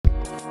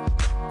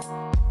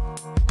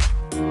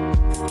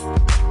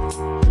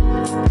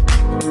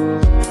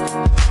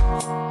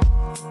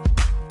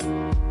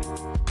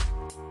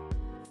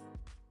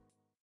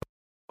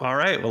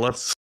right. Well,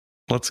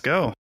 let's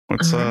go.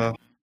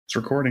 It's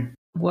recording.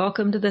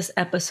 Welcome to this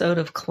episode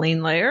of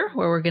Clean Layer,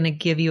 where we're going to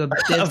give you a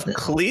business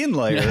Clean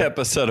Layer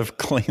episode of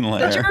Clean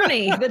Layer.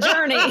 The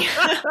journey,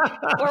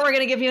 where we're going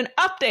to give you an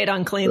update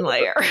on Clean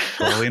Layer.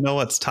 Well, we know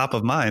what's top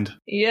of mind.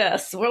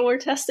 Yes, well, we're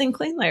testing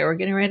Clean Layer. We're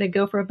getting ready to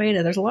go for a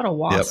beta. There's a lot of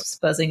wasps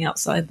buzzing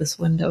outside this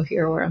window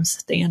here where I'm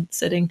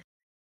sitting.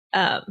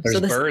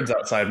 There's birds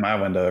outside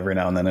my window every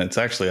now and then. It's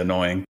actually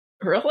annoying.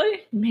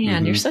 Really?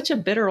 Man, You're such a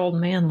bitter old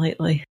man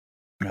lately.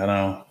 I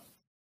know.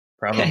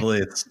 Probably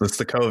it's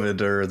the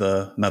COVID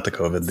or not the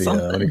COVID,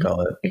 what do you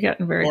call it? You're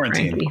getting very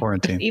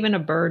Quarantine. Even a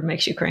bird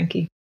makes you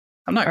cranky.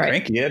 I'm not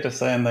cranky yet, just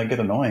saying they get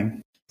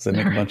annoying because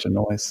they make a bunch of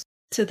noise.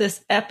 To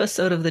this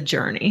episode of The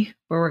Journey,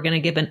 where we're going to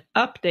give an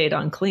update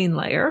on Clean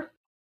Layer.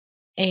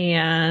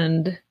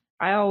 And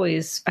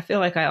I feel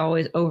like I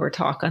always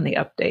overtalk on the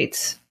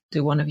updates.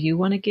 Do one of you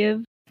want to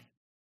give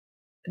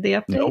the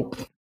update? Nope.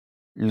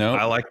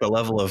 I like the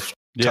level of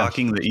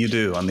talking that you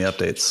do on the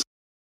updates.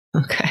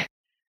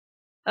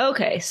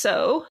 Okay,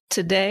 so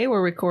today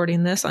we're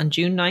recording this on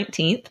June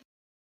 19th,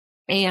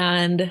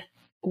 and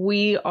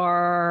we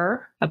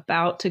are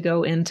about to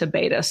go into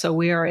beta. So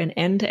we are in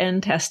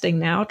end-to-end testing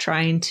now,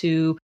 trying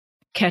to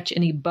catch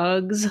any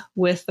bugs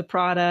with the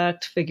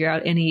product, figure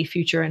out any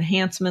future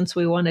enhancements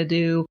we want to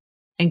do,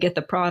 and get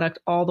the product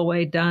all the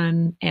way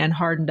done and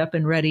hardened up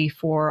and ready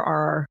for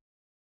our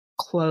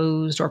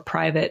closed or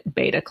private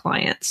beta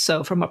clients.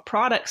 So from a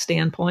product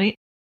standpoint,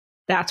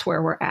 that's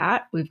where we're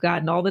at. We've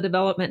gotten all the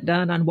development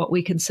done on what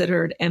we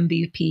considered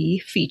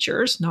MVP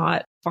features,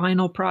 not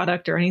final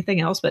product or anything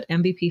else, but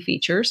MVP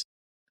features.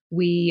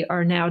 We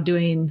are now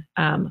doing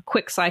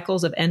quick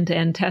cycles of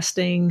end-to-end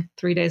testing,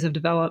 3 days of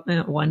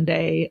development, 1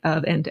 day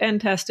of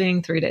end-to-end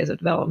testing, 3 days of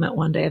development,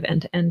 1 day of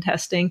end-to-end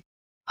testing,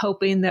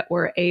 hoping that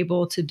we're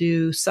able to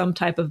do some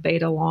type of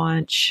beta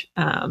launch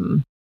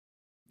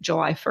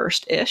July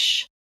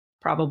 1st-ish,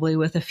 probably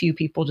with a few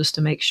people just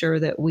to make sure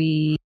that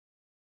we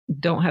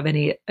don't have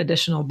any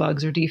additional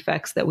bugs or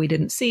defects that we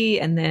didn't see,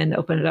 and then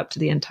open it up to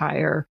the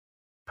entire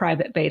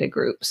private beta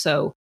group.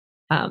 So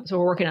we're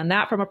working on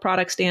that from a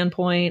product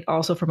standpoint.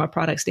 Also from a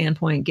product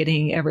standpoint,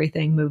 getting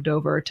everything moved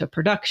over to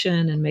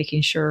production and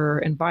making sure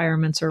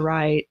environments are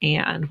right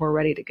and we're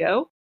ready to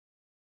go.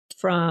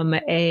 From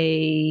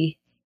a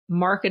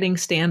marketing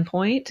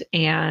standpoint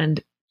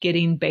and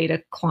getting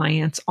beta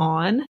clients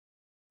on,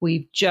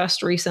 we've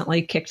just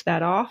recently kicked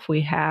that off.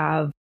 We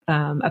have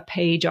a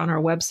page on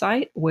our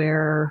website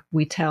where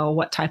we tell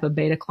what type of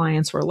beta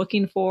clients we're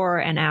looking for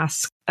and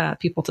ask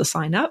people to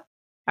sign up.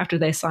 After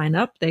they sign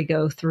up, they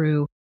go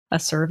through a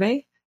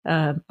survey,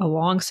 a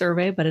long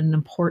survey, but an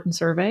important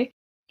survey.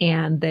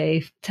 And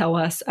they tell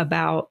us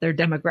about their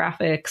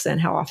demographics and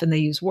how often they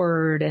use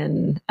Word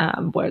and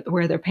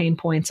where their pain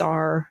points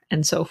are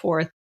and so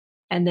forth.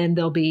 And then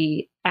they'll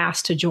be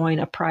asked to join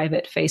a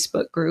private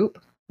Facebook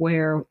group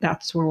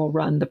that's where we'll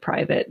run the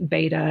private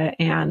beta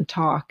and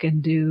talk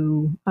and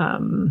do,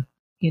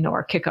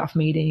 our kickoff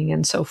meeting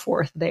and so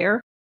forth there.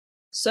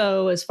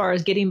 So as far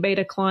as getting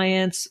beta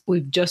clients,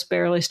 we've just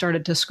barely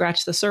started to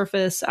scratch the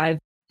surface. I've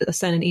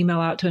sent an email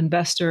out to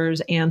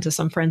investors and to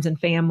some friends and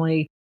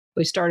family.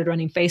 We started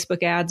running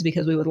Facebook ads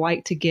because we would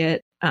like to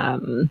get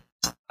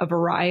a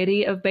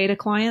variety of beta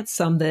clients,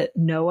 some that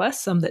know us,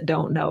 some that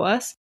don't know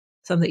us.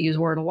 Some that use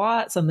Word a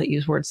lot, some that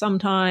use Word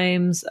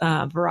sometimes,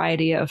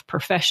 variety of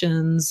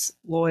professions,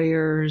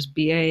 lawyers,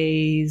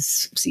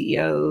 BAs,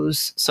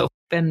 CEOs, so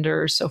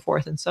vendors, so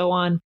forth and so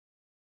on.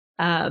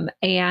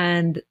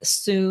 And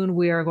soon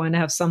we are going to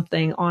have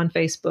something on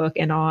Facebook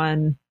and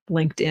on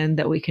LinkedIn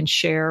that we can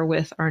share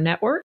with our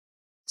network.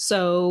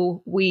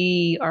 So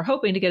we are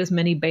hoping to get as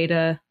many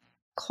beta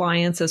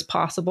clients as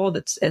possible.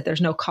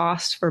 There's no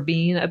cost for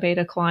being a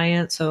beta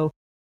client. So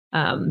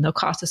no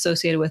cost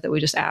associated with it. We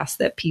just ask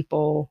that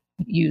people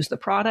use the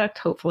product,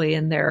 hopefully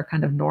in their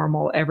kind of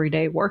normal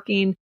everyday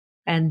working,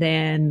 and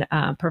then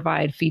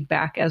provide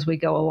feedback as we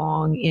go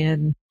along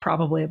in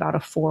probably about a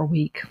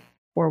 4-week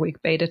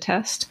beta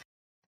test.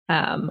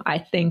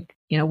 I think,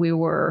 we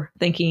were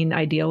thinking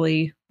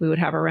ideally we would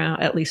have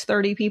around at least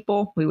 30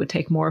 people. We would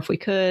take more if we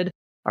could.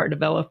 Our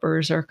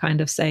developers are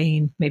kind of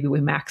saying maybe we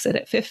max it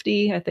at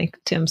 50. I think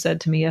Tim said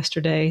to me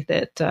yesterday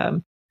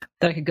that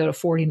I could go to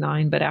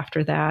 49, but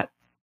after that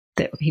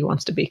he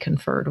wants to be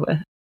conferred with.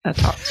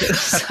 Talk to.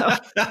 So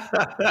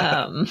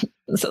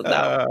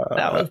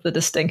that was the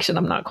distinction.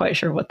 I'm not quite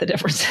sure what the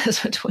difference is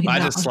between. I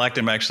just slacked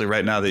him actually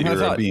right now that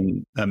you're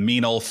being a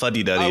mean old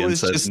fuddy duddy and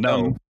says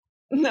no.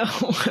 No,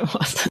 it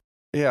wasn't.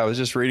 Yeah, I was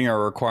just reading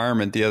our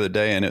requirement the other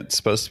day, and it's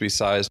supposed to be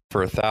sized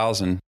for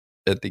 1,000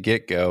 at the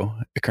get go,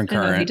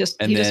 concurrent,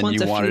 and then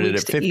you wanted it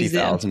at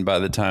 50,000 by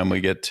the time we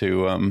get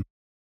to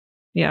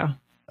send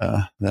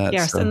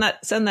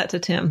that to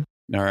Tim.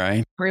 All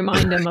right.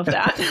 Remind him of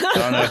that. I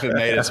don't know if it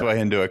made its way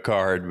into a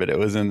card, but it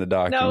was in the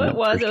document. No, it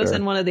was. It was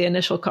in one of the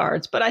initial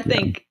cards. But I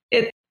think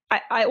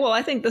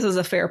I think this is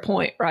a fair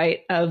point,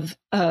 right? Of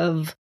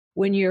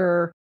when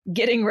you're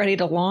getting ready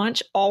to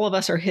launch, all of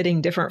us are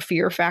hitting different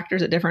fear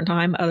factors at different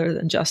time, other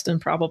than Justin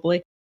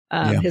probably.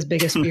 His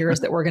biggest fear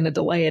is that we're going to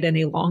delay it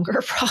any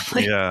longer,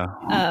 probably. Yeah.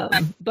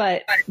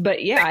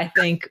 But yeah, I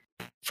think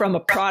from a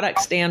product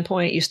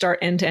standpoint, you start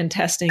end-to-end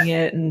testing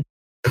it and,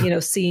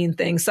 seeing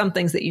things, some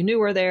things that you knew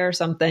were there,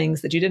 some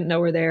things that you didn't know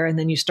were there. And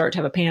then you start to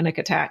have a panic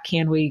attack.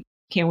 Can we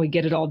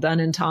get it all done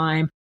in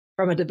time?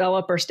 From a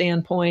developer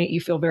standpoint,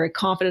 you feel very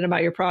confident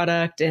about your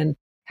product and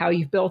how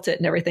you've built it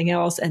and everything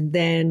else. And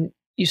then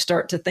you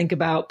start to think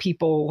about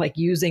people like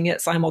using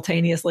it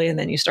simultaneously. And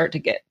then you start to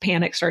get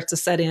panic starts to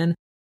set in.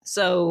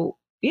 So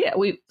yeah,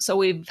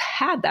 we've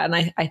had that.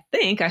 And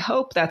I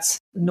hope that's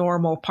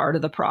normal part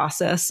of the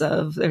process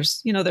of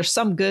there's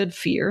some good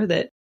fear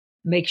that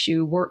makes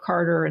you work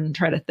harder and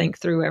try to think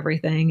through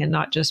everything and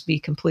not just be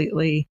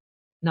completely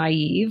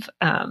naive.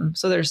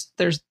 So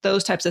there's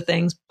those types of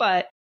things.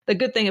 But the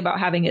good thing about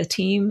having a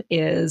team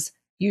is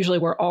usually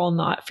we're all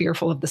not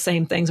fearful of the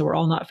same things and we're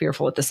all not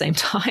fearful at the same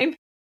time.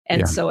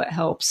 And so it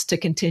helps to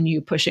continue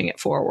pushing it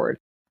forward.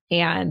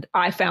 And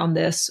I found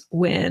this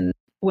when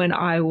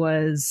I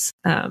was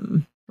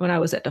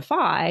at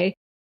Defy,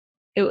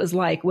 it was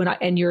like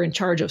and you're in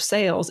charge of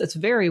sales, it's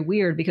very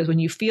weird because when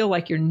you feel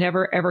like you're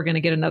never, ever going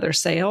to get another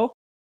sale,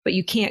 but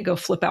you can't go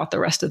flip out the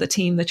rest of the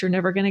team that you're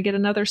never going to get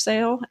another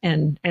sale.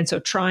 And so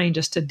trying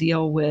just to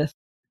deal with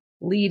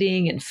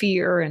leading and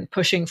fear and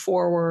pushing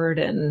forward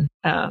and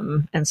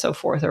so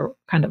forth are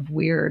kind of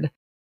weird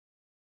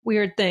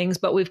things,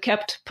 but we've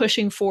kept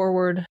pushing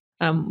forward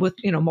with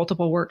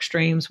multiple work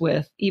streams,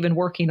 with even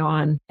working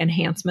on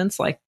enhancements,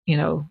 like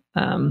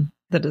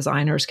the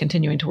designers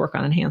continuing to work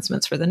on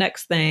enhancements for the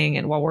next thing,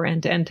 and while we're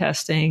end-to-end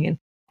testing and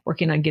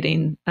working on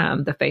getting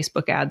the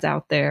Facebook ads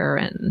out there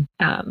and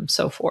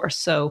so forth.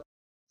 So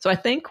I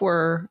think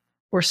we're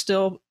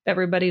still,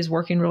 everybody's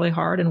working really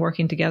hard and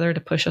working together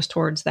to push us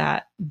towards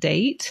that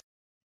date,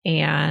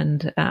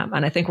 and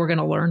I think we're going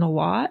to learn a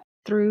lot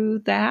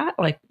through that,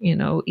 like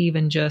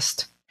even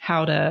just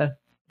how to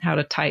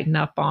tighten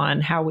up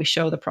on how we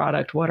show the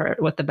product,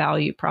 what the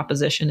value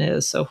proposition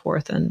is, so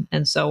forth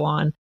and so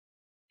on.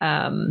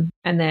 And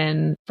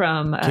then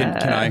from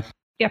can I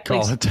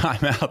call please. a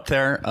time out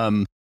there?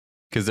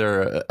 Because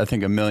there are, I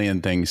think, a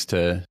million things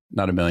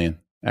not a million.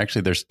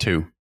 Actually, there's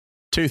two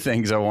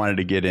things I wanted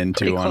to get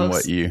into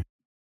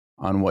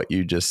on what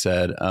you just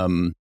said.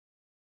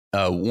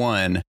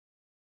 One,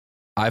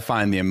 I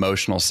find the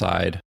emotional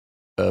side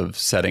of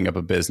setting up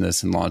a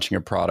business and launching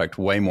a product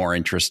way more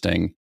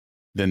interesting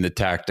than the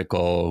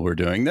tactical. We're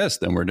doing this,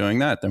 then we're doing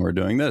that, then we're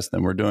doing this,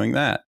 then we're doing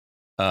that.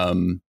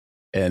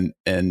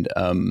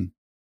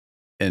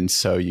 And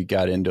so you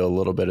got into a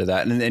little bit of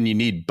that. And then you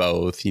need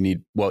both. You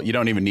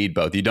don't even need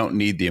both. You don't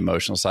need the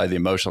emotional side. The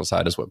emotional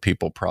side is what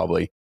people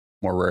probably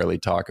more rarely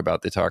talk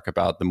about. They talk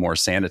about the more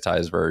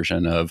sanitized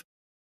version of,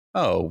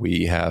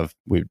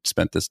 we've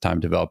spent this time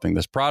developing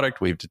this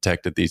product. We've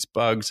detected these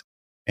bugs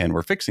and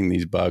we're fixing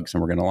these bugs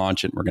and we're going to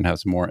launch it. And we're going to have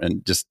some more,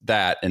 and just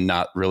that, and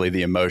not really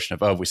the emotion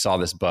of, we saw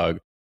this bug.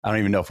 I don't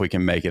even know if we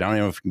can make it. I don't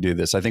even know if we can do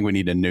this. I think we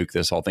need to nuke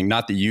this whole thing.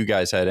 Not that you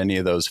guys had any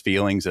of those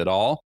feelings at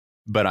all,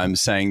 but I'm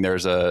saying there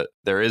is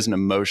an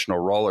emotional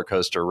roller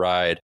coaster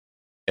ride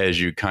as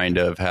you kind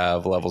of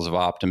have levels of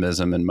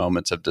optimism and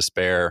moments of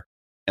despair.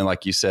 And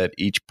like you said,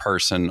 each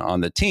person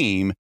on the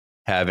team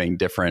having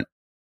different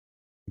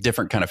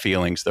kind of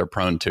feelings they're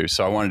prone to.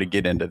 So I wanted to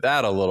get into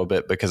that a little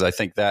bit because I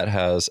think that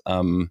has,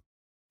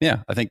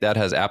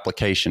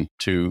 application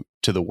to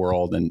the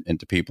world and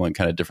to people in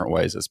kind of different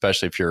ways,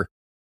 especially if you're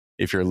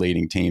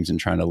leading teams and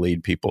trying to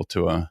lead people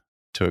to a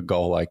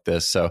goal like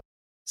this. So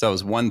that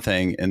was one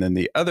thing. And then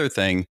the other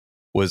thing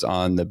was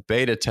on the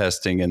beta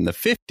testing and the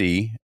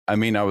 50. I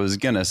mean, I was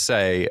going to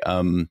say,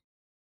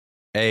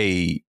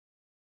 if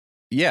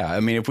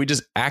we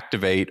just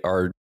activate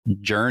our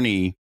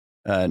Journey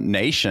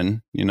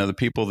nation, the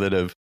people that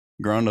have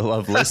grown to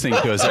love listening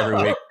to us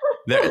every week,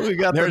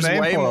 there's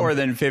way more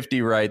than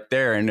 50 right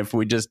there. And if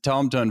we just tell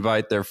them to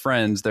invite their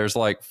friends, there's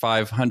like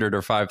 500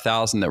 or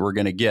 5,000 that we're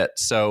going to get.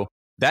 So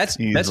that's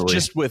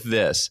just with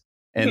this.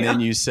 And then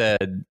you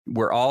said,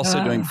 we're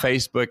also doing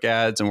Facebook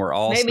ads, and we're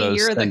also maybe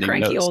you're the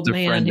cranky old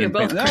man. You're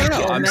both no.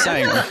 I'm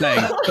saying,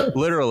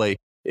 literally,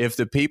 if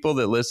the people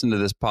that listen to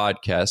this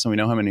podcast, and we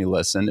know how many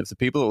listen, if the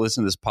people that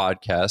listen to this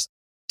podcast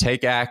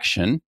take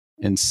action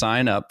and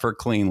sign up for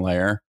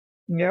CleanLayer,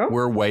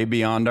 we're way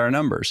beyond our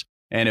numbers.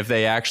 And if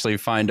they actually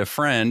find a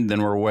friend,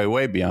 then we're way,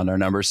 way beyond our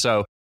numbers.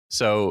 So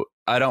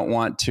I don't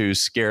want to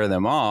scare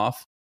them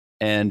off.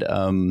 And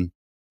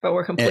but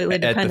we're completely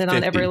dependent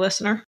on every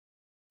listener.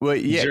 Well,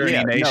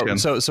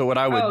 no. So what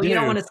I would do, you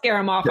don't want to scare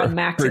them off on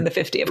maxing the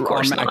 50, of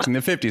course. Maxing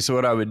the 50. So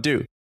what I would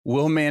do,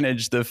 we'll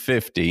manage the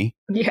 50.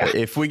 Yeah.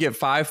 If we get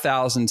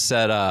 5,000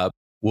 set up,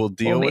 we'll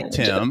deal with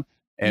Tim,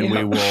 and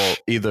we will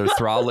either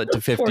throttle it to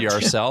 50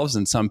 ourselves,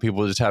 and some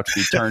people just have to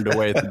be turned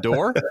away at the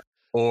door,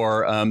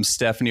 or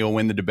Stephanie will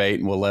win the debate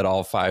and we'll let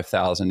all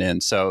 5,000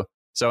 in. So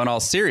in all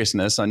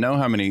seriousness, I know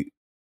how many,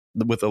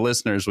 with the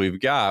listeners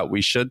we've got,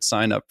 we should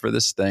sign up for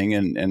this thing,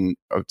 and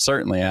I would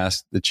certainly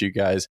ask that you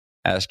guys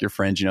ask your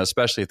friends,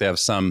 especially if they have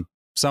some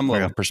level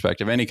of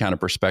perspective, any kind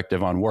of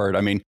perspective on Word.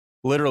 I mean,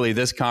 literally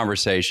this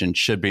conversation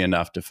should be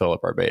enough to fill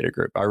up our beta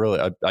group.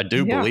 I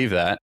do believe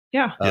that.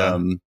 Yeah.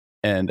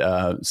 And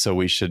so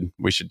we should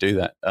do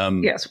that.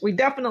 Yes, we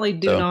definitely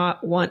do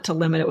not want to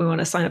limit it. We want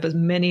to sign up as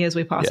many as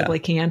we possibly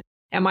can.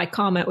 And my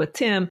comment with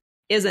Tim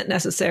isn't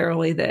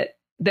necessarily that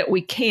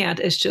we can't.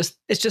 It's just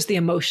the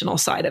emotional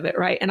side of it,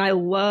 right? And I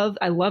love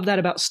that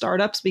about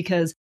startups,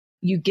 because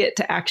you get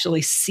to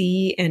actually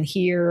see and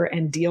hear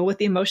and deal with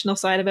the emotional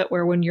side of it,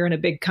 where when you're in a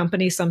big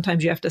company,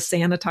 sometimes you have to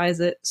sanitize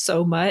it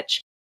so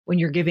much. When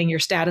you're giving your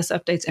status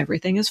updates,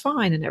 everything is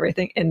fine and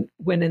everything. And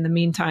when in the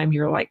meantime,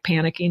 you're like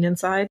panicking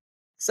inside.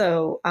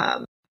 So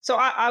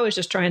I was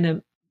just trying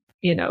to,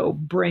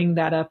 bring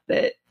that up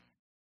that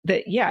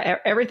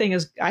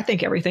I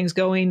think everything's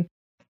going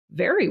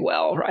very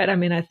well, right? I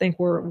mean, I think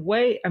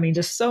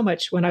just so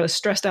much. When I was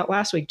stressed out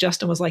last week,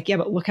 Justin was like, yeah,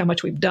 but look how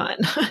much we've done.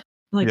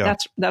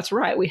 That's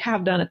right. We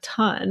have done a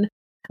ton.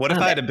 What if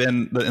I had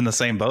been in the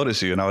same boat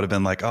as you, and I would have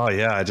been like, oh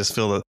yeah, I just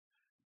feel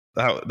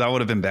that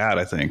would have been bad,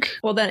 I think.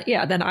 Well,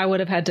 then I would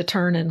have had to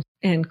turn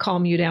and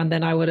calm you down.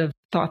 Then I would have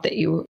thought that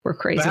you were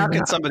crazy. But how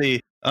can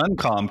somebody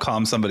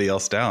calm somebody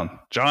else down?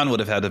 John would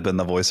have had to have been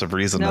the voice of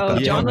reason. No,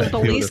 John was the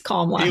least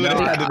calm one. He would have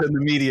had to have been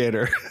the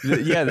mediator.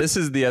 Yeah, this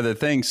is the other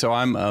thing. So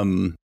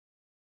I'm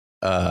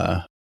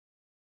I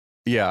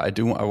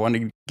want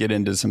to get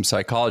into some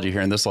psychology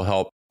here, and this will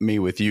help me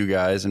with you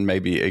guys and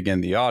maybe again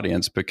the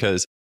audience,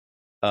 because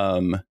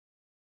for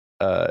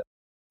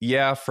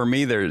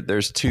me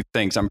there's two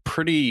things. I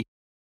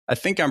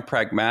think I'm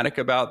pragmatic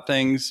about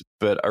things,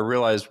 but I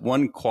realize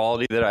one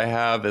quality that I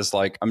have is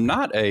like, I'm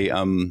not I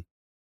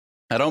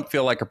don't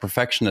feel like a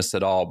perfectionist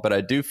at all, but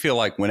I do feel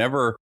like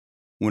whenever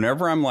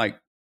I'm like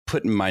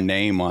putting my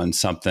name on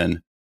something,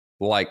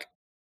 like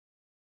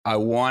I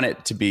want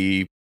it to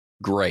be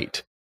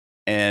great.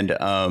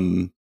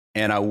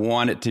 And I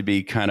want it to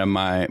be kind of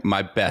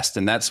my best.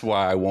 And that's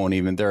why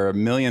there are a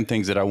million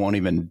things that I won't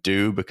even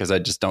do, because I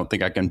just don't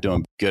think I can do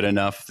them good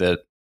enough that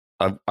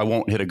I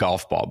won't hit a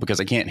golf ball, because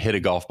I can't hit a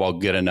golf ball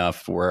good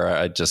enough where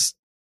I just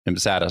am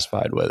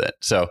satisfied with it.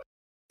 So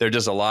there are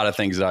just a lot of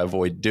things that I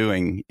avoid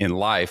doing in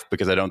life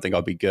because I don't think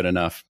I'll be good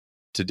enough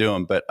to do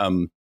them. But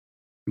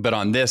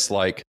on this,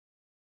 like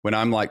when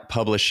I'm like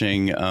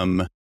publishing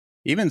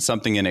even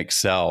something in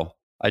Excel,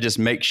 I just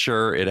make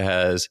sure it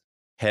has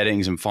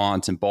headings and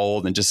fonts and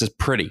bold and just is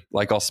pretty.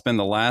 Like I'll spend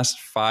the last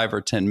 5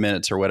 or 10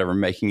 minutes or whatever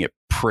making it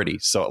pretty.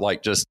 So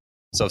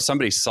if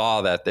somebody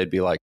saw that, they'd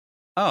be like,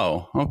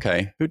 oh,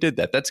 okay, who did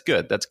that? That's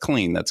good. That's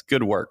clean. That's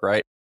good work,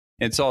 right?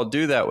 And so I'll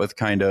do that with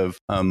kind of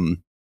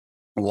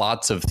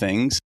lots of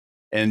things.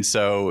 And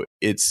so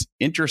it's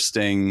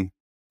interesting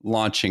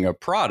launching a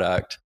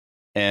product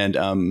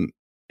and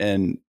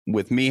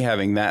with me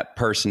having that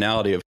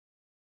personality of,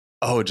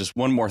 oh, just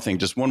one more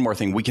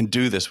thing. We can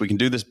do this. We can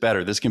do this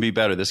better. This can be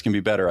better. This can be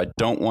better. I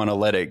don't want to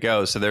let it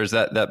go. So there's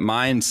that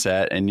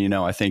mindset. And,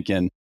 I think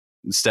in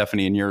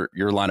Stephanie, in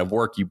your line of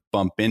work, you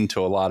bump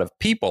into a lot of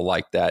people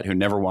like that who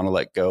never want to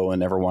let go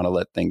and never want to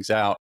let things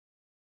out.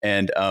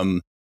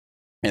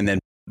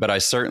 But I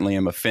certainly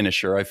am a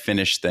finisher. I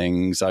finish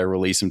things. I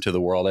release them to the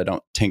world. I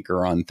don't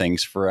tinker on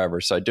things forever.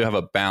 So I do have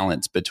a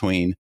balance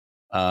between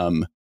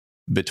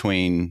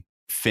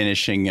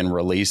finishing and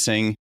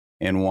releasing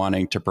and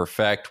wanting to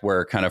perfect,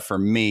 where kind of for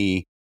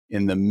me,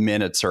 in the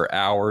minutes or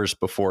hours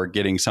before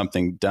getting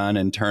something done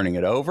and turning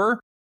it over,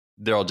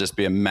 there'll just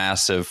be a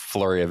massive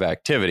flurry of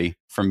activity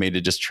for me to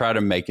just try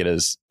to make it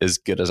as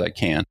good as I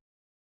can.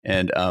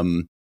 And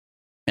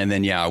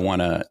then, I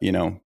want to,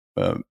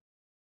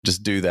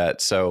 just do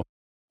that. So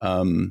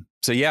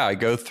I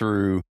go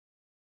through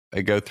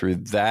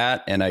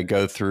that, and I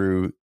go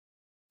through,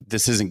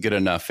 this isn't good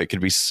enough. It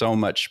could be so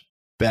much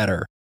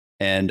better.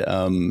 And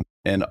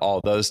all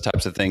those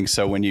types of things.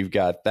 So when you've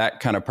got that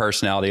kind of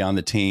personality on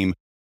the team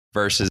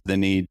versus the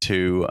need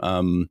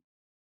to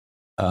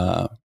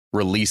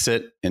release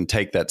it and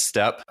take that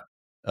step,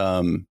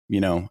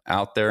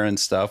 out there and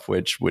stuff,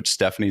 which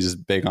Stephanie's is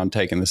big on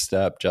taking the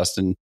step.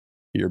 Justin,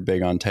 you're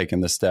big on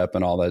taking the step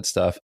and all that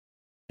stuff.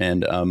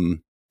 And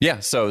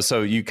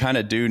so you kind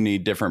of do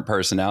need different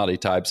personality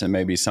types, and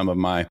maybe some of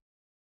my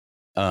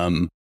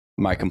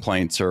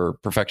complaints or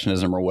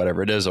perfectionism or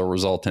whatever it is will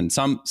result in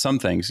some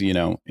things,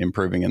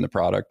 improving in the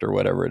product or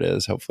whatever it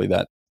is. Hopefully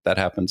that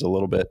happens a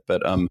little bit,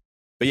 but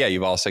yeah,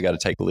 you've also got to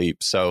take a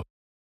leap. So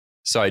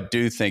I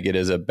do think it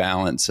is a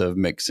balance of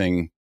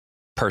mixing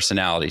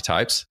personality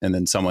types and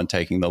then someone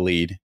taking the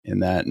lead in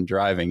that and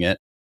driving it.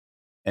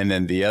 And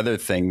then the other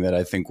thing that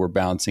I think we're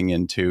bouncing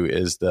into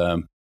is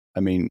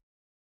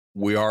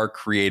we are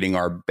creating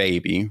our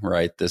baby,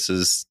 right? This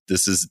is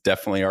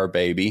definitely our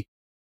baby.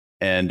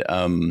 And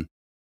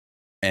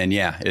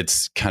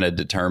it's kind of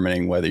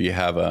determining whether you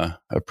have a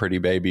pretty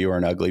baby or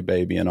an ugly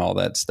baby and all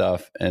that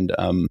stuff. And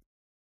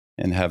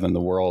having the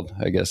world,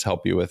 I guess,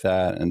 help you with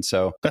that. And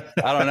so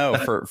I don't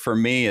know, for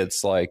me,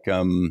 it's like,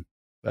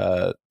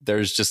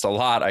 there's just a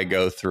lot I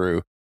go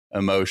through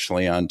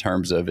emotionally on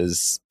terms of,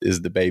 is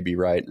the baby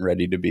right and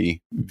ready to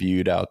be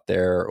viewed out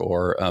there,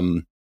 or,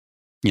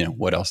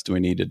 what else do we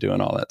need to do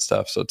and all that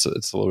stuff. So it's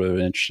a little bit of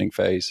an interesting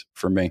phase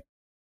for me.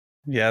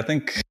 Yeah, I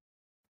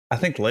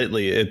think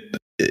lately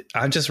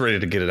I'm just ready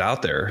to get it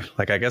out there.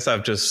 Like, I guess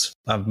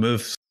I've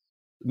moved.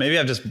 Maybe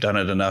I've just done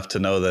it enough to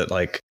know that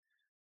like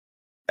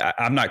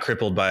I'm not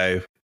crippled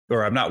by,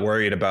 or I'm not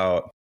worried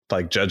about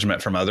like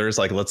judgment from others.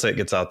 Like, let's say it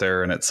gets out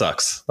there and it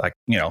sucks. Like,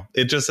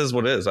 it just is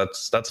what it is.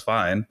 That's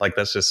fine. Like,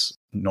 that's just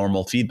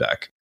normal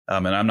feedback.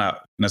 And I'm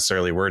not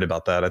necessarily worried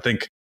about that. I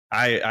think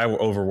I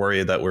over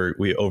worry that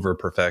we over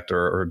perfect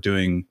or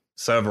doing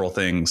several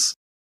things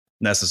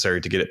necessary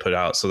to get it put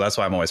out. So that's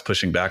why I'm always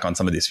pushing back on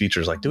some of these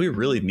features. Like, do we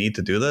really need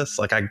to do this?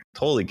 Like, I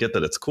totally get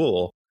that it's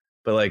cool,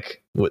 but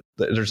like,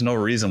 there's no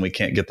reason we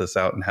can't get this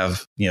out and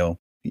have,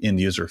 end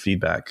user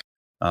feedback.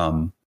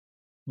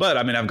 But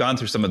I mean, I've gone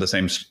through some of the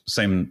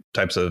same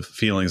types of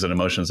feelings and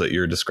emotions that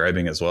you're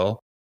describing as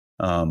well.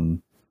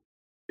 And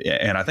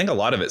I think a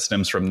lot of it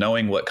stems from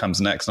knowing what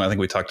comes next. And I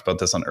think we talked about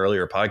this on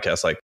earlier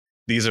podcasts. Like,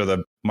 these are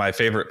my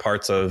favorite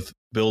parts of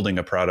building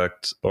a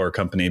product or a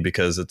company,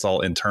 because it's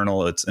all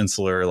internal, it's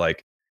insular.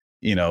 Like,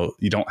 you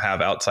don't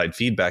have outside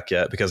feedback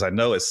yet, because I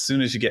know as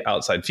soon as you get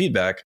outside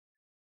feedback,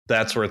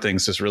 that's where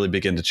things just really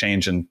begin to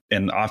change and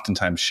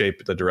oftentimes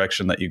shape the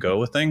direction that you go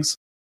with things.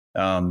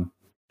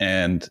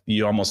 And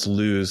you almost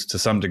lose to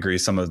some degree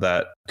some of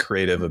that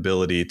creative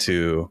ability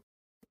to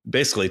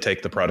basically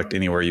take the product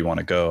anywhere you want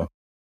to go.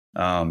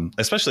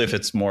 Especially if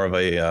it's more of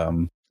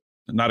a,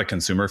 not a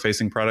consumer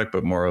facing product,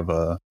 but more of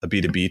a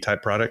B2B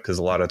type product. Cause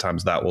a lot of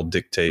times that will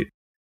dictate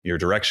your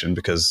direction,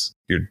 because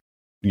you're,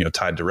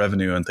 tied to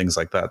revenue and things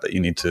like that you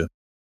need to,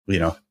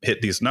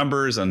 hit these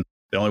numbers. And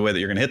the only way that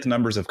you're going to hit the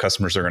numbers if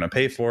customers are going to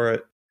pay for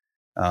it,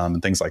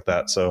 and things like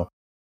that. So,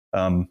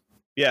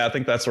 yeah, I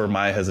think that's where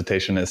my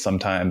hesitation is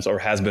sometimes, or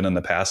has been in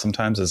the past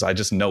sometimes, is I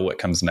just know what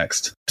comes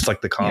next. It's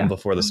like the calm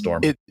before the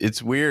storm.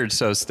 It's weird.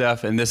 So,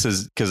 Steph, and this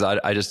is because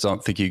I just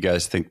don't think you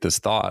guys think this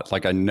thought.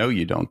 Like, I know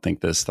you don't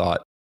think this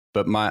thought,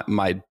 but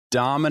my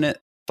dominant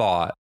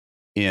thought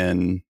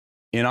in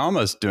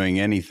almost doing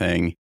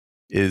anything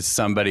is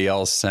somebody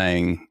else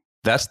saying,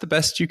 that's the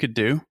best you could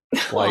do.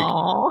 Like,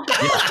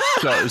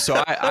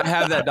 so I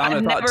have that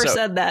dominant thought. I've never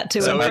said that to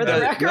him, for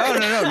the record.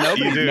 No,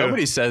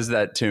 nobody says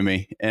that to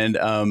me.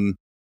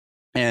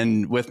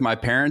 And with my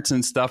parents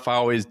and stuff, I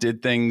always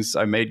did things.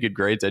 I made good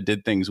grades. I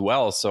did things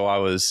well. So I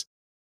was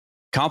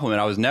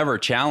complimented. I was never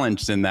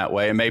challenged in that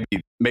way. And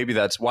maybe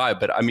that's why.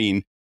 But I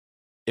mean,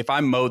 if I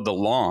mowed the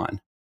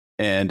lawn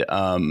and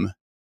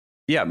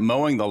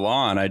mowing the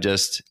lawn,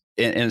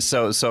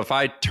 so if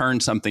I turn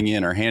something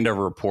in or hand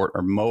over a report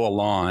or mow a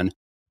lawn,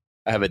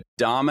 I have a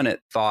dominant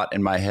thought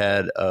in my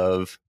head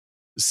of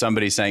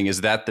somebody saying,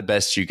 is that the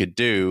best you could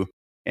do?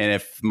 And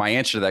if my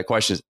answer to that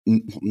question is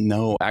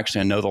no,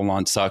 actually, I know the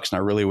lawn sucks and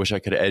I really wish I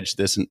could edge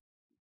this. And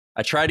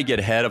I try to get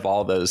ahead of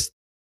all those.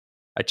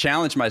 I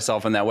challenge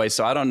myself in that way.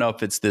 So I don't know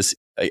if it's this,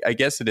 I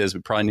guess it is.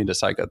 We probably need a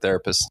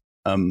psychotherapist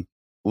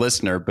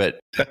listener, but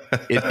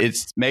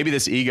it's maybe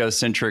this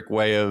egocentric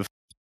way of,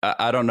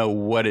 I don't know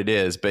what it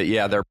is, but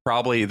yeah, there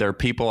are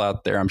people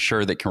out there, I'm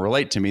sure, that can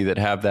relate to me that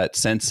have that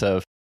sense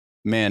of,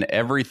 man,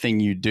 everything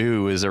you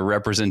do is a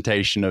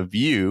representation of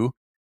you.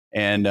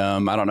 And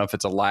I don't know if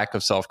it's a lack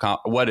of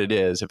what it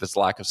is, if it's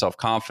lack of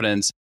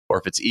self-confidence or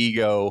if it's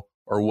ego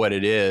or what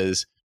it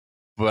is,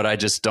 but I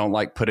just don't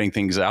like putting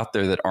things out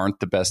there that aren't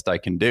the best I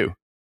can do.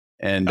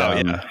 And,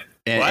 I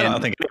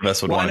don't think any of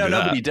us would want to do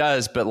that. Nobody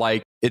does, but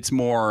like, it's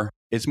more,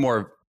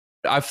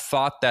 I've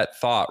thought that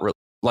thought,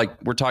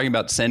 like we're talking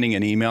about sending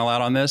an email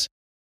out on this.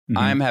 Mm-hmm.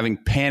 I'm having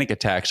panic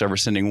attacks over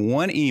sending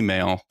one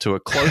email to a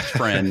close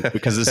friend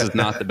because this is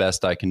not the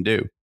best I can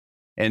do.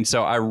 And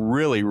so I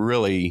really,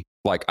 really,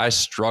 I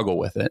struggle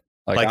with it.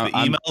 The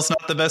email's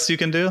not the best you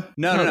can do?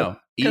 No.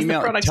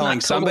 Email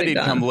telling somebody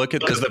to come look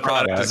at this product.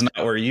 Product is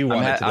not where you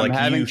want it to. I'm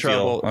having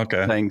trouble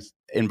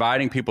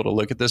inviting people to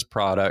look at this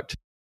product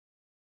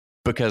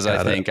because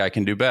I think I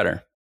can do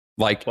better.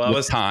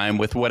 With time,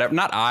 with whatever,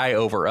 not I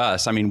over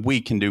us. I mean,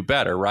 we can do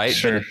better, right?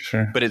 Sure.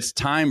 But it's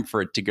time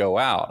for it to go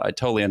out. I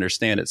totally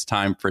understand it's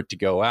time for it to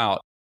go out.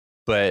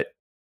 But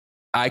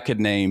I could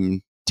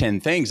name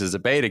 10 things as a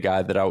beta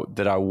guy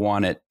that I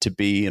want it to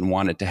be and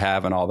want it to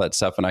have and all that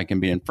stuff. And I can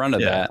be in front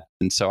of that.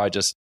 And so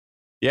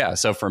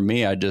so for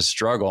me, I just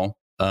struggle.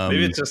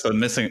 Maybe it's just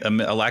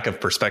a lack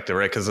of perspective,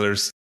 right?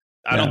 Because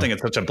I don't think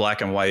it's such a black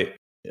and white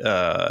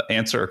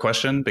answer or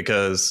question,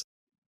 because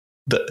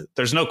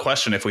there's no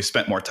question if we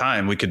spent more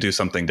time, we could do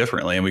something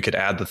differently and we could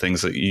add the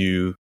things that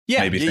you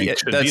maybe think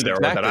should be there,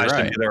 or that I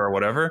should be there or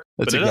whatever.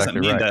 But it doesn't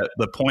mean that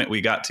the point we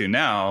got to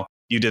now,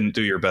 you didn't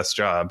do your best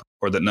job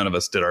or that none of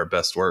us did our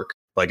best work.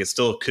 Like, it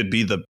still could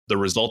be the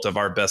result of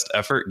our best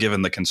effort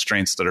given the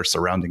constraints that are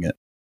surrounding it.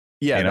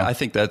 Yeah, I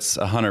think that's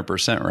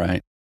 100%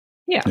 right.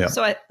 Yeah.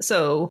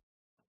 So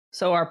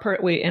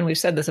we've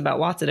said this about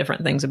lots of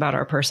different things about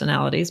our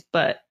personalities,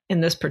 but in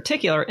this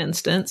particular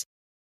instance,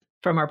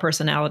 from our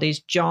personalities,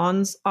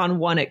 John's on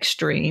one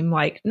extreme,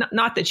 like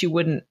not that you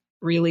wouldn't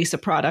release a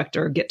product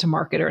or get to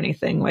market or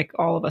anything, like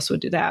all of us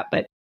would do that,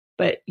 but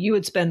you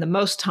would spend the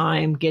most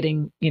time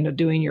doing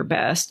your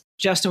best.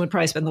 Justin would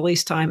probably spend the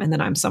least time, and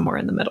then I'm somewhere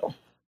in the middle.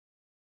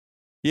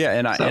 Yeah,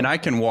 and I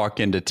can walk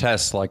into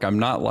tests like I'm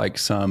not like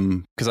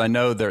some, because I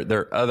know there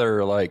are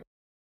other like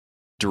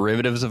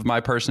derivatives of my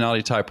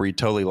personality type where you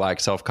totally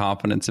lack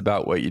self-confidence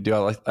about what you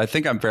do. I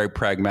think I'm very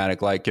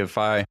pragmatic. Like if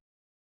I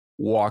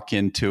walk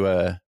into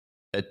a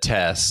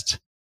test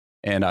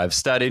and I've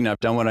studied and I've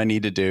done what I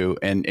need to do,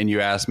 and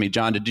you ask me,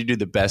 John, did you do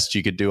the best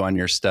you could do on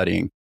your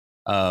studying?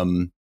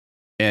 And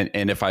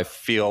if I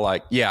feel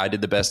like, yeah, I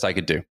did the best I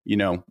could do,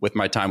 with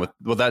my time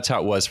well, that's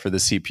how it was for the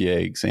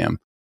CPA exam.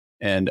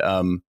 And,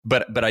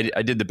 but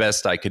I did the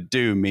best I could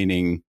do,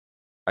 meaning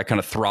I kind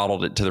of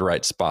throttled it to the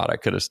right spot. I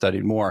could have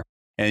studied more.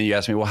 And you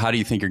ask me, well, how do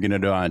you think you're going to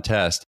do on a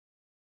test?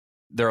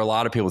 There are a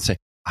lot of people that say,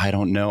 I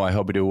don't know. I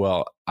hope I do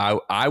well.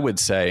 I would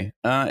say,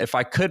 if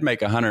I could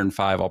make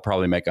 105, I'll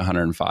probably make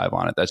 105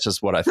 on it. That's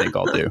just what I think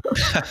I'll do.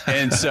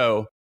 And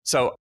so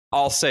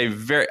I'll say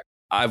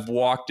I've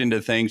walked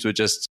into things with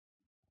just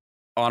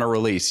on a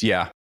release.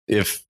 Yeah.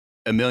 If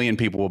a million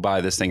people will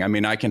buy this thing. I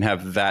mean, I can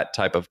have that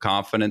type of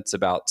confidence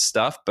about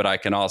stuff, but I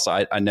can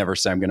also, I never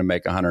say I'm going to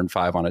make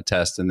 105 on a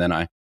test and then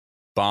I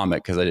bomb it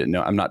because I didn't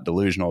know. I'm not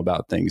delusional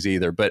about things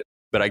either. But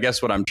I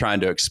guess what I'm trying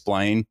to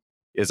explain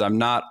is I'm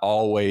not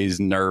always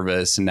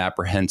nervous and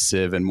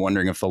apprehensive and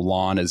wondering if the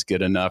lawn is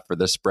good enough or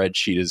the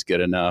spreadsheet is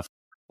good enough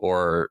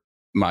or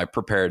my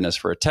preparedness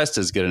for a test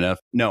is good enough.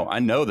 No, I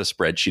know the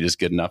spreadsheet is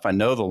good enough. I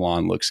know the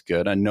lawn looks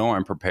good. I know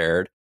I'm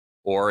prepared.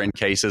 Or in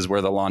cases where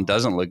the lawn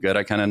doesn't look good,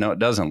 I kind of know it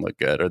doesn't look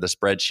good. Or the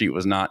spreadsheet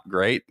was not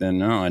great, then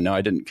no, I know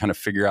I didn't kind of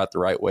figure out the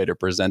right way to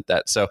present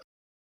that. So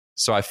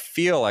I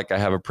feel like I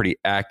have a pretty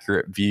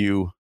accurate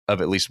view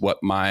of at least what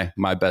my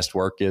best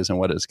work is and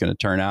what it's going to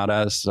turn out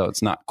as. So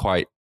it's not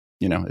quite,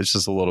 it's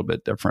just a little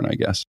bit different, I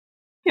guess.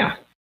 Yeah.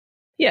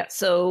 Yeah.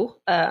 So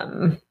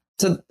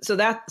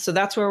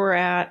that's where we're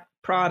at.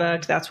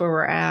 Product, that's where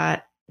we're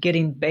at.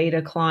 Getting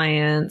beta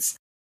clients,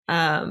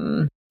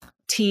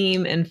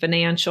 team and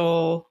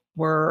financial.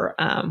 We're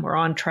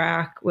on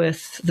track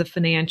with the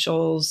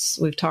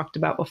financials. We've talked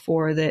about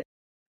before that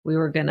we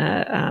were going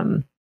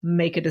to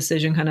make a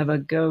decision, kind of a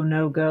go,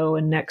 no go,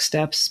 and next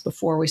steps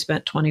before we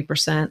spent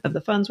 20% of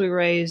the funds we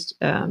raised.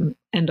 End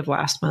of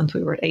last month,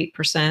 we were at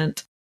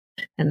 8%,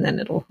 and then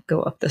it'll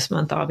go up this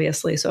month,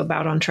 obviously. So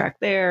about on track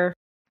there.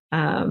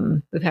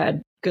 We've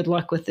had good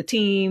luck with the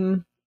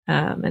team,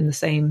 and the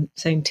same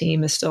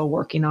team is still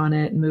working on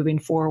it and moving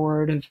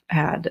forward. Have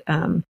had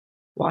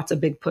lots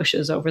of big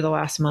pushes over the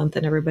last month,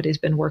 and everybody's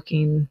been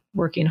working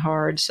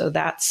hard. So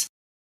that's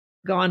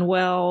gone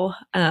well.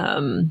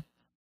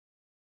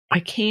 I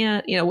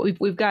can't,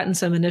 we've gotten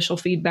some initial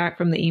feedback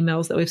from the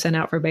emails that we've sent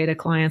out for beta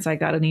clients. I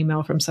got an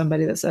email from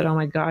somebody that said, oh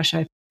my gosh,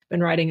 I've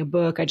been writing a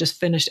book. I just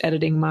finished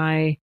editing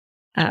my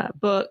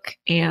book,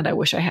 and I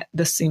wish I had,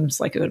 this seems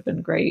like it would have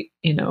been great,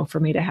 for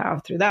me to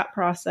have through that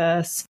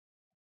process.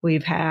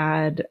 We've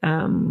had,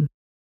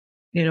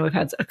 we've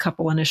had a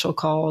couple initial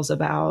calls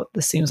about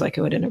this seems like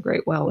it would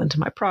integrate well into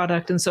my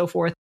product and so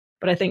forth.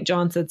 But I think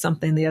John said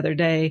something the other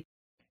day,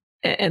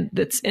 and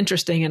that's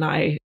interesting, and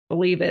I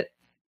believe it.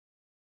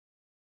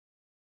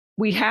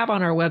 We have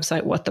on our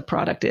website what the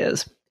product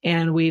is,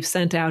 and we've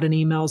sent out an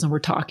emails and we're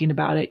talking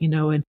about it,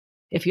 and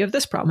if you have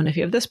this problem, and if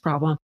you have this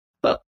problem,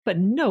 but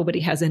nobody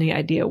has any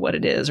idea what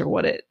it is or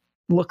what it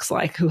looks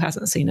like, who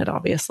hasn't seen it,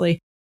 obviously.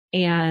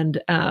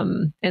 And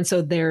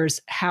so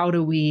there's how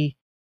do we,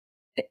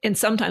 and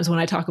sometimes when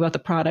I talk about the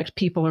product,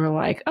 people are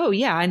like, oh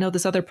yeah, I know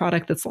this other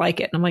product that's like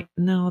it. And I'm like,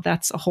 no,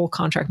 that's a whole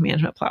contract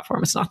management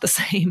platform. It's not the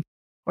same.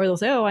 Or they'll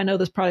say, oh, I know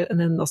this product, and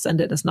then they'll send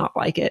it and it's not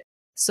like it.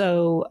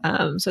 So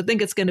I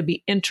think it's going to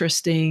be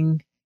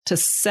interesting to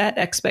set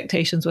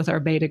expectations with our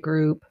beta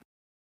group,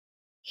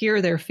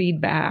 hear their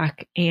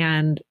feedback.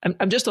 And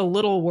I'm just a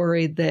little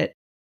worried that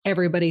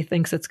everybody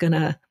thinks it's going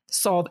to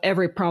solve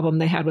every problem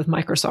they had with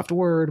Microsoft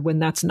Word when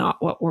that's not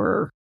what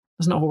we're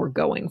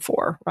going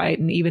for, right?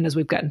 And even as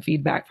we've gotten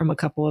feedback from a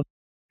couple of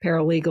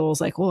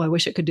paralegals, like, well, I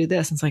wish it could do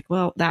this. And it's like,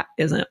 well, that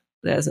isn't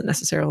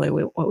necessarily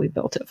what we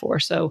built it for.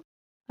 So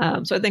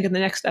I think in the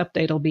next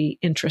update, it'll be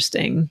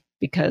interesting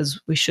because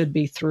we should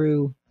be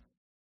through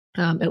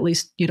at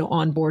least,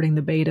 onboarding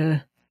the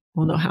beta.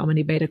 We'll know how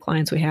many beta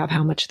clients we have,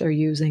 how much they're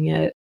using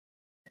it,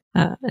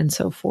 and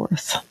so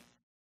forth.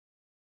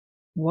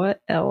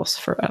 What else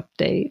for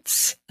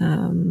updates?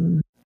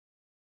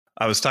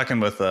 I was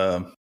talking with,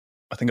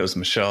 I think it was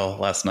Michelle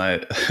last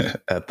night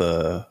at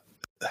the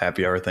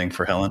happy hour thing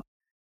for Helen.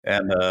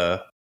 And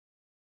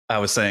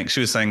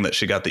she was saying that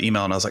she got the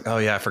email, and I was like, oh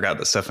yeah, I forgot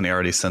that Stephanie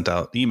already sent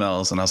out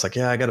emails. And I was like,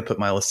 yeah, I got to put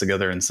my list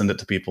together and send it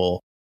to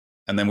people.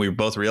 And then we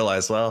both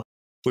realized, well,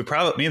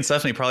 me and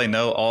Stephanie probably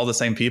know all the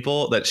same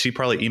people that she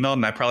probably emailed,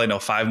 and I probably know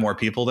 5 more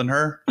people than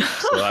her.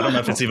 So I don't know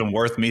if it's even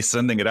worth me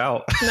sending it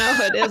out. No,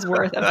 it is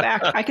worth. In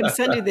fact, I can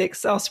send you the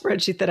Excel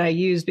spreadsheet that I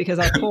used because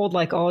I pulled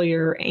like all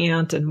your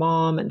aunt and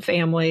mom and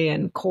family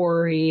and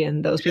Corey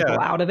and those people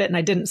out of it, and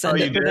I didn't send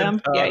it to them.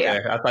 Oh,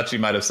 yeah. I thought you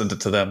might have sent it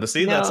to them. But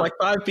see, that's like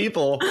 5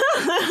 people.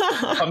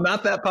 I'm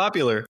not that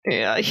popular.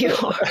 Yeah, you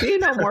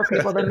know more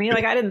people than me.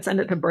 Like I didn't send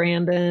it to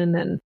Brandon,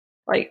 and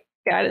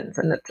I didn't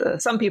send it to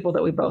some people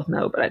that we both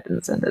know, but I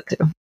didn't send it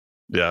to.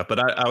 Yeah, but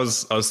I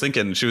was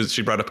thinking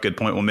she brought up a good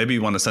point. Well, maybe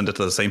you want to send it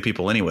to the same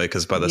people anyway,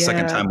 because by the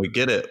second time we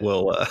get it,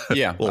 we'll we'll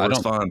I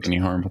respond. don't think any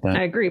harm with that.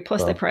 I agree.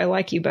 Plus, they probably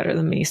like you better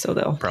than me, so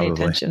they'll pay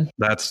attention.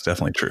 That's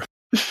definitely true.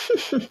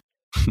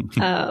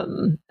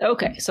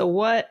 Okay, so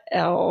what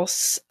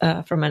else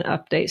from an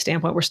update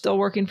standpoint? We're still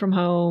working from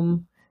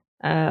home.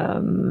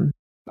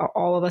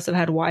 All of us have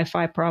had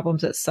Wi-Fi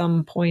problems at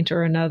some point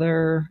or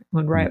another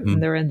when when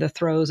they're in the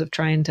throes of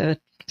trying to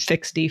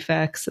fix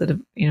defects that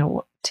have,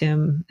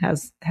 Tim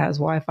has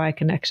Wi-Fi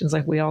connections,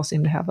 like we all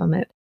seem to have them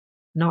at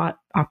not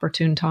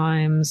opportune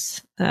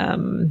times.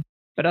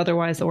 But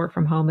otherwise the work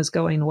from home is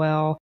going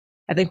well.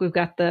 I think we've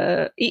got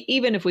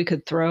even if we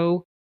could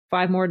throw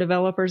 5 more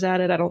developers at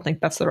it, I don't think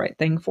that's the right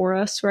thing for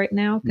us right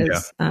now,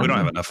 because we don't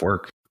have enough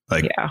work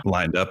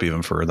lined up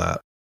even for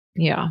that.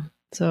 Yeah.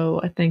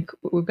 So I think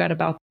we've got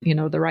about,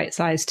 the right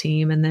size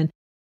team. And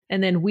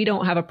then we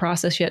don't have a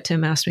process yet.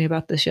 Tim asked me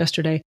about this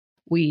yesterday.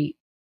 The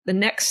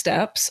next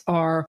steps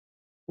are,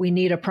 we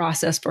need a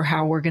process for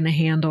how we're going to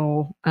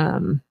handle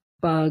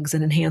bugs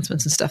and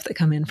enhancements and stuff that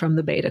come in from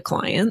the beta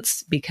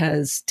clients,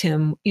 because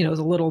Tim, is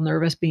a little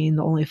nervous being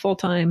the only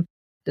full-time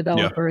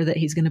developer that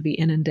he's going to be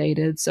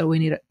inundated. So we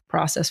need a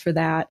process for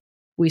that.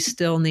 We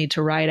still need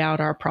to write out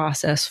our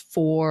process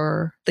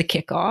for the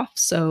kickoff.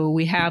 So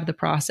we have the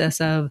process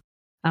of,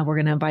 we're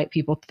going to invite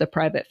people to the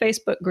private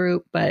Facebook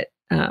group, but,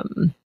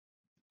 and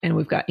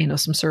we've got,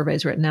 some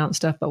surveys written out and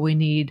stuff, but we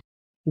need,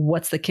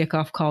 what's the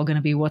kickoff call going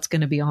to be? What's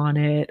going to be on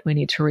it? We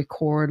need to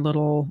record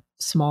little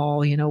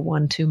small,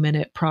 1-2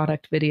 minute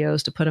product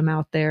videos to put them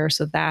out there.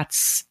 So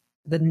that's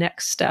the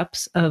next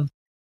steps of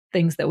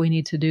things that we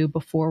need to do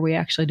before we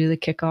actually do the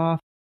kickoff.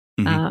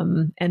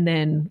 And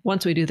then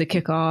once we do the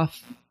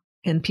kickoff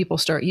and people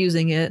start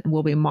using it,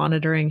 we'll be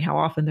monitoring how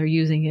often they're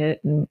using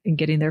it and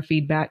getting their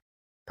feedback.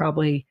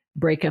 Probably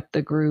break up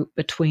the group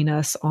between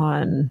us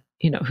on,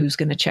 who's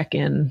going to check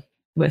in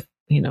with,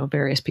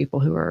 various people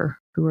who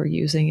are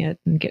using it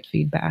and get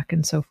feedback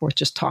and so forth,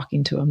 just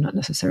talking to them, not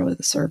necessarily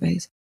the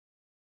surveys.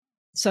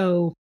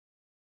 So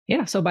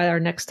so by our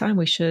next time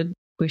we should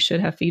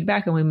have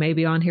feedback, and we may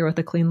be on here with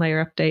a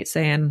CleanLayer update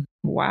saying,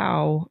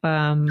 wow,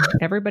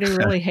 everybody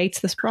really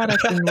hates this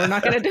product and we're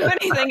not going to do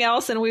anything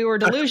else and we were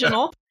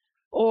delusional.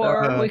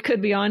 Or we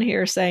could be on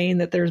here saying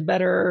that there's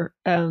better,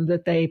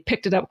 that they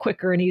picked it up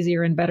quicker and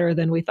easier and better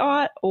than we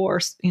thought, or,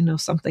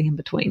 something in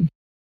between.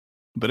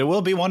 But it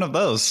will be one of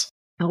those.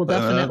 It will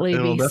definitely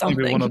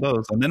be one of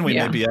those. And then we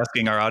may be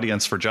asking our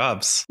audience for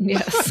jobs.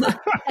 Yes.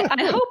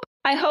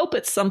 I hope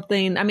it's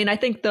something. I mean, I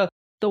think the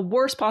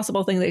worst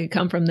possible thing that could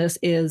come from this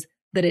is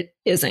that it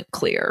isn't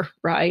clear,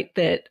 right?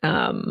 That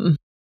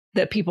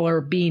people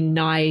are being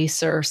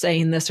nice or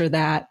saying this or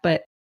that,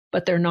 but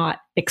they're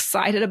not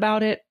excited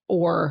about it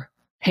or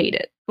hate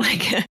it.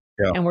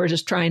 And we're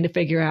just trying to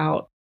figure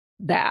out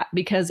that,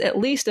 because at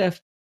least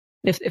if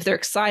they're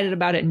excited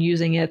about it and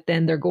using it,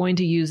 then they're going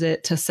to use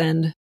it to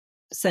send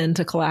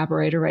to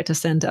Collaborator, right? To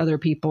send to other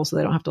people so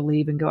they don't have to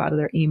leave and go out of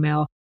their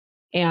email,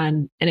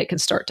 and it can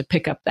start to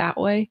pick up that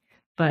way.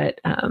 But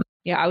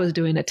I was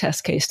doing a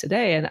test case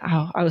today and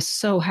I was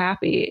so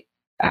happy.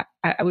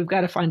 We've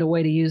got to find a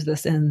way to use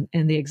this in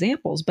the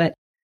examples, but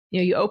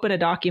you open a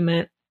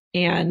document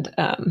and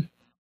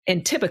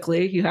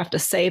typically you have to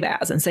save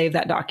as and save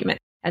that document.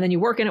 And then you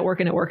work in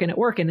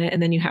it.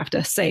 And then you have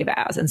to save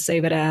as and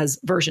save it as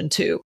version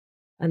 2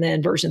 and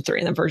then version 3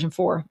 and then version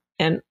 4.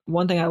 And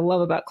one thing I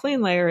love about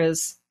CleanLayer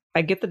is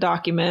I get the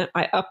document,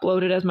 I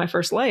upload it as my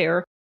first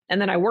layer,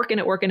 and then I work in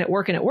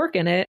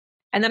it.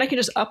 And then I can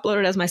just upload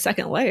it as my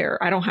second layer.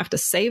 I don't have to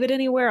save it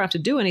anywhere. I have to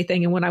do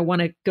anything. And when I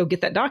want to go get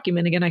that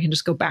document again, I can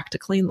just go back to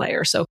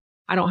CleanLayer. So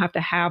I don't have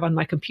to have on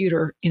my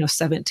computer,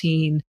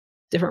 17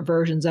 different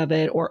versions of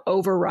it, or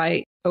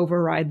override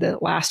the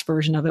last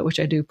version of it, which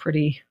I do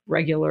pretty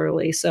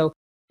regularly. So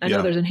I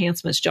know there's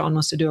enhancements John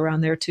wants to do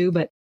around there too,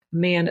 but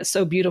man, it's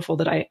so beautiful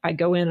that I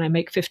go in and I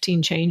make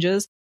 15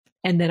 changes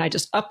and then I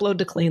just upload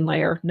to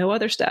CleanLayer, no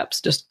other steps,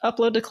 just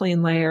upload to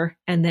CleanLayer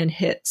and then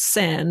hit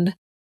send.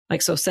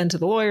 So send to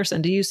the lawyer,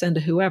 send to you, send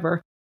to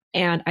whoever.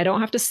 And I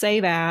don't have to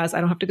save as, I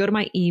don't have to go to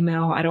my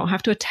email. I don't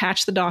have to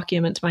attach the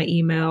document to my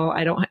email.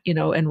 I don't,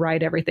 and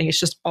write everything. It's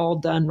just all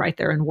done right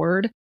there in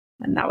Word.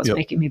 And that was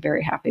making me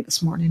very happy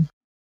this morning.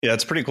 Yeah,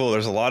 it's pretty cool.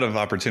 There's a lot of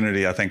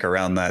opportunity, I think,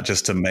 around that,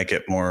 just to make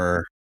it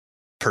more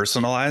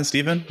personalized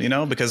even,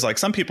 because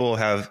some people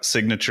have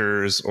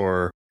signatures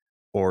or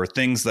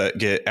things that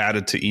get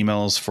added to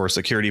emails for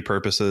security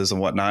purposes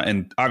and whatnot.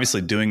 And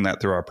obviously doing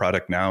that through our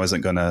product now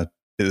isn't going to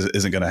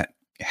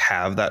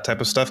have that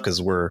type of stuff,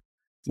 because we're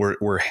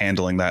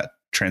handling that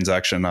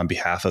transaction on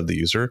behalf of the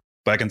user.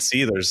 But I can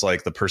see there's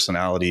the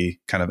personality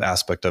kind of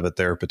aspect of it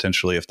there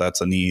potentially, if that's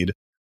a need.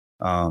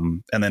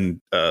 And then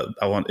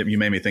you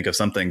made me think of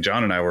something.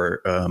 John and I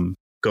were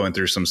going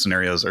through some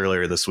scenarios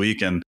earlier this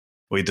week, and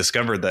we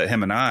discovered that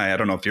him and I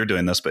don't know if you're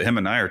doing this, but him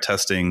and I are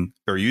testing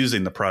or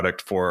using the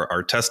product for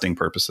our testing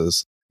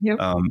purposes. Yep.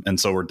 And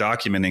so we're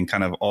documenting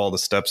kind of all the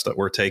steps that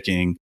we're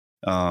taking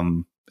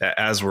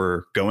as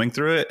we're going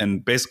through it,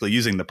 and basically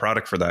using the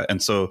product for that.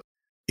 And so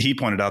he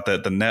pointed out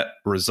that the net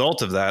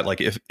result of that,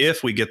 like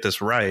if we get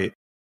this right,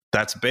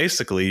 that's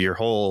basically your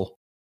whole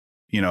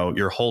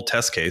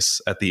test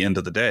case at the end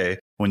of the day.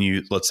 When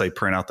you, let's say,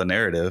 print out the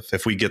narrative,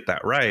 if we get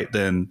that right,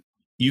 then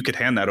you could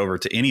hand that over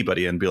to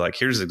anybody and be like,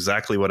 here's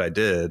exactly what I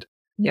did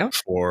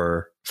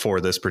for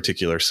this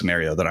particular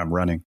scenario that I'm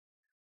running.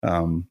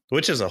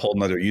 Which is a whole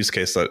nother use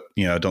case that,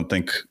 I don't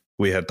think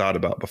we had thought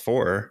about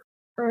before.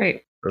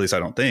 Right. Or at least I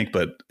don't think,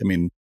 but I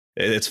mean,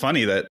 it's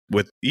funny that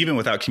even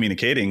without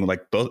communicating,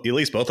 like at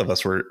least both of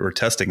us were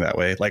testing that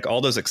way. Like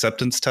all those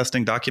acceptance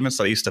testing documents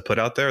that I used to put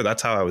out there,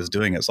 that's how I was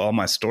doing it. So all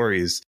my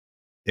stories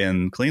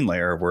in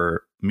CleanLayer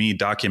were me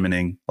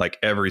documenting like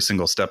every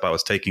single step I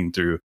was taking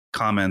through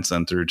comments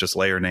and through just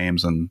layer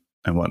names and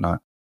whatnot.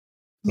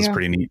 It's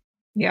pretty neat.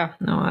 Yeah,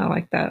 no, I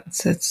like that.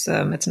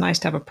 It's nice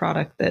to have a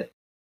product that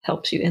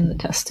helps you in the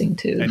testing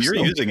too. And you're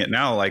using it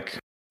now, like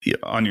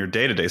on your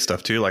day-to-day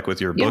stuff too, like with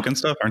your book and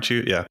stuff, aren't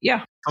you? Yeah.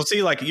 Yeah. I'll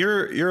see, like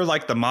you're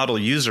like the model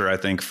user, I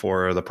think,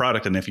 for the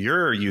product. And if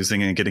you're using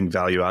it and getting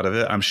value out of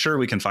it, I'm sure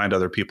we can find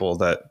other people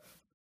that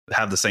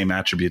have the same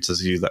attributes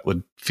as you that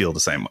would feel the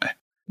same way.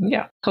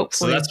 Yeah,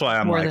 hopefully. So that's why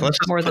I'm like, let's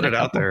just put it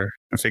out there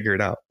and figure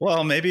it out.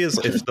 Well, maybe if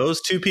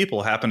those two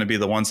people happen to be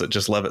the ones that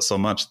just love it so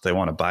much that they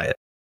want to buy it.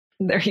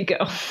 There you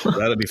go.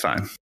 That'd be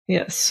fine.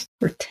 Yes,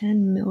 for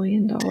 $10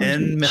 million.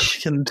 $10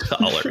 million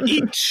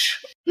each.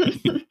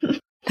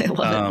 They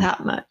love it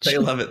that much. They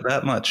love it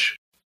that much.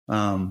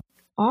 Awesome.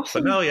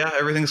 But no, yeah,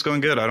 everything's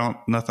going good.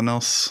 Nothing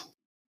else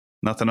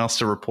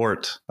to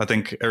report. I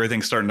think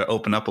everything's starting to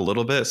open up a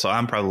little bit. So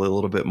I'm probably a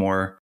little bit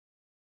more,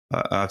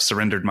 I've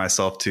surrendered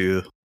myself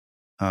to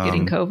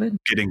getting COVID.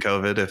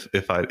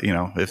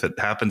 If it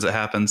happens, it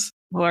happens.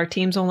 Well, our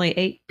team's only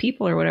 8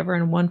 people or whatever,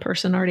 and one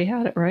person already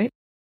had it, right?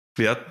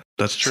 Yep,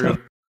 that's true.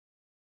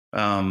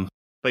 So.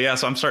 But yeah,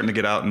 so I'm starting to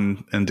get out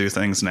and do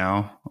things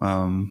now.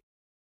 I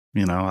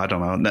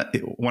don't know.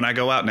 When I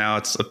go out now,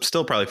 it's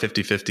still probably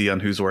 50-50 on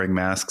who's wearing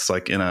masks,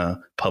 like in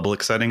a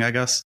public setting, I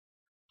guess.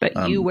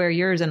 But you wear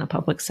yours in a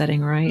public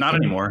setting, right? Not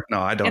anymore. No,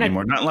 I don't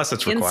anymore. Not unless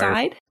it's required.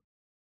 Inside?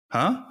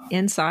 Huh?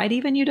 Inside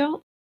even you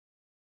don't?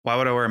 Why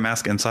would I wear a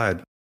mask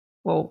inside?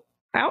 Well,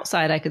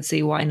 outside I could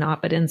see why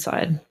not, but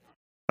inside.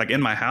 Like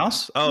in my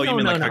house? Oh, you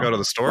mean I go to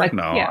the store? Like,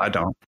 no, I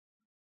don't.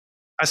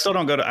 I still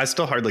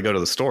hardly go to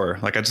the store.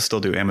 Like I just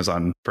still do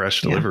Amazon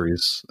Fresh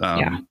deliveries.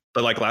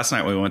 But like last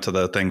night we went to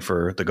the thing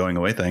for the going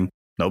away thing.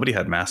 Nobody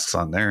had masks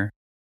on there.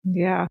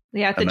 Yeah.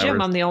 Yeah. At the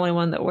gym, I'm the only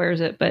one that wears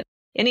it, but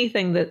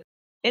anything that's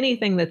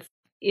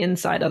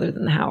inside other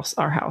than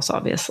our house,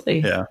 obviously.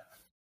 Yeah.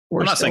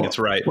 I'm not saying it's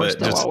right, but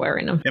just all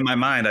wearing them. In my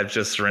mind, I've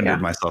just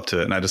surrendered myself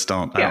to it, and I just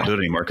don't do it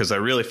anymore because I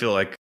really feel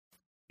like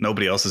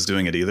nobody else is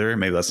doing it either.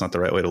 Maybe that's not the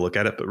right way to look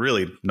at it, but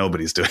really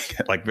nobody's doing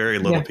it. Like very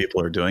little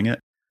people are doing it.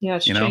 Yeah,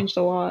 it's changed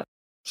a lot.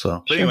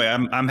 So, but anyway,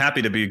 I'm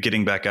happy to be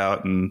getting back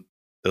out and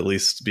at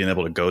least being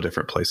able to go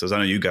different places. I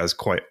know you guys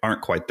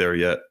aren't quite there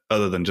yet,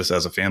 other than just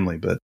as a family,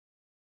 but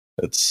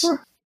it's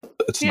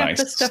nice.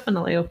 It's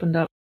definitely opened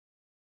up.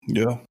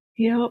 Yeah.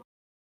 Yep.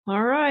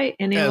 All right.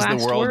 Any last words?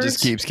 As the world just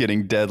keeps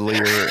getting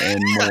deadlier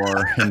and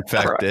more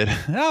infected.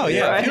 Oh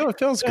yeah, it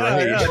feels great. All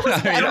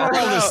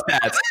the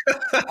stats,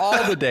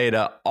 all the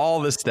data, all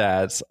the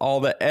stats,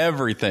 all the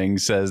everything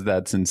says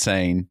that's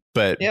insane.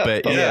 But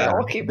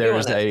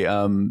there's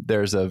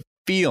a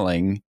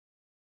feeling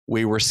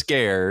we were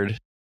scared,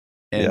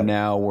 and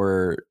now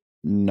we're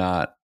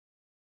not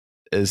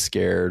as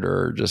scared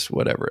or just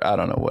whatever. I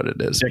don't know what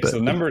it is. But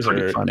the numbers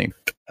are funny.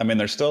 I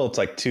mean, it's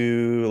like a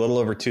little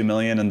over 2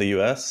 million in the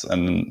US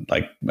and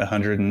like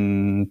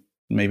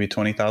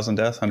 120,000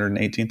 deaths,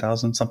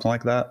 118,000, something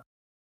like that.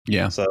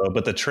 Yeah. So,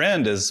 but the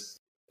trend is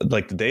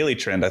like the daily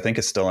trend, I think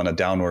is still on a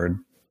downward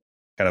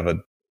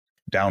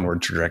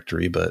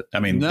trajectory. But I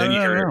mean,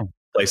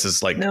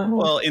 places like,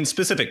 well, in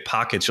specific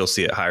pockets, you'll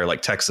see it higher.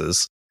 Like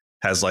Texas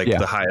has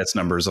the highest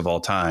numbers of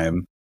all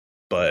time.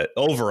 But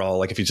overall,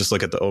 like if you just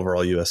look at the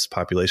overall US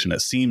population,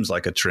 it seems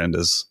like a trend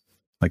is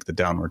like the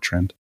downward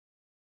trend.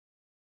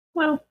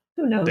 Well,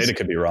 who knows? Data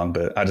could be wrong,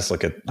 but I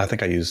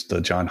think I used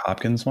the John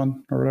Hopkins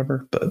one or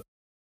whatever. But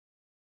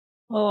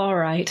well, all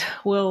right.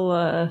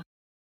 We'll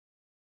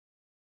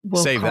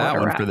save that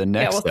one for the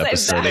next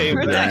episode.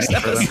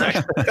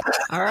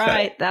 All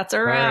right. That's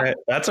a wrap. All right.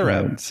 That's a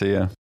wrap. See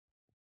ya.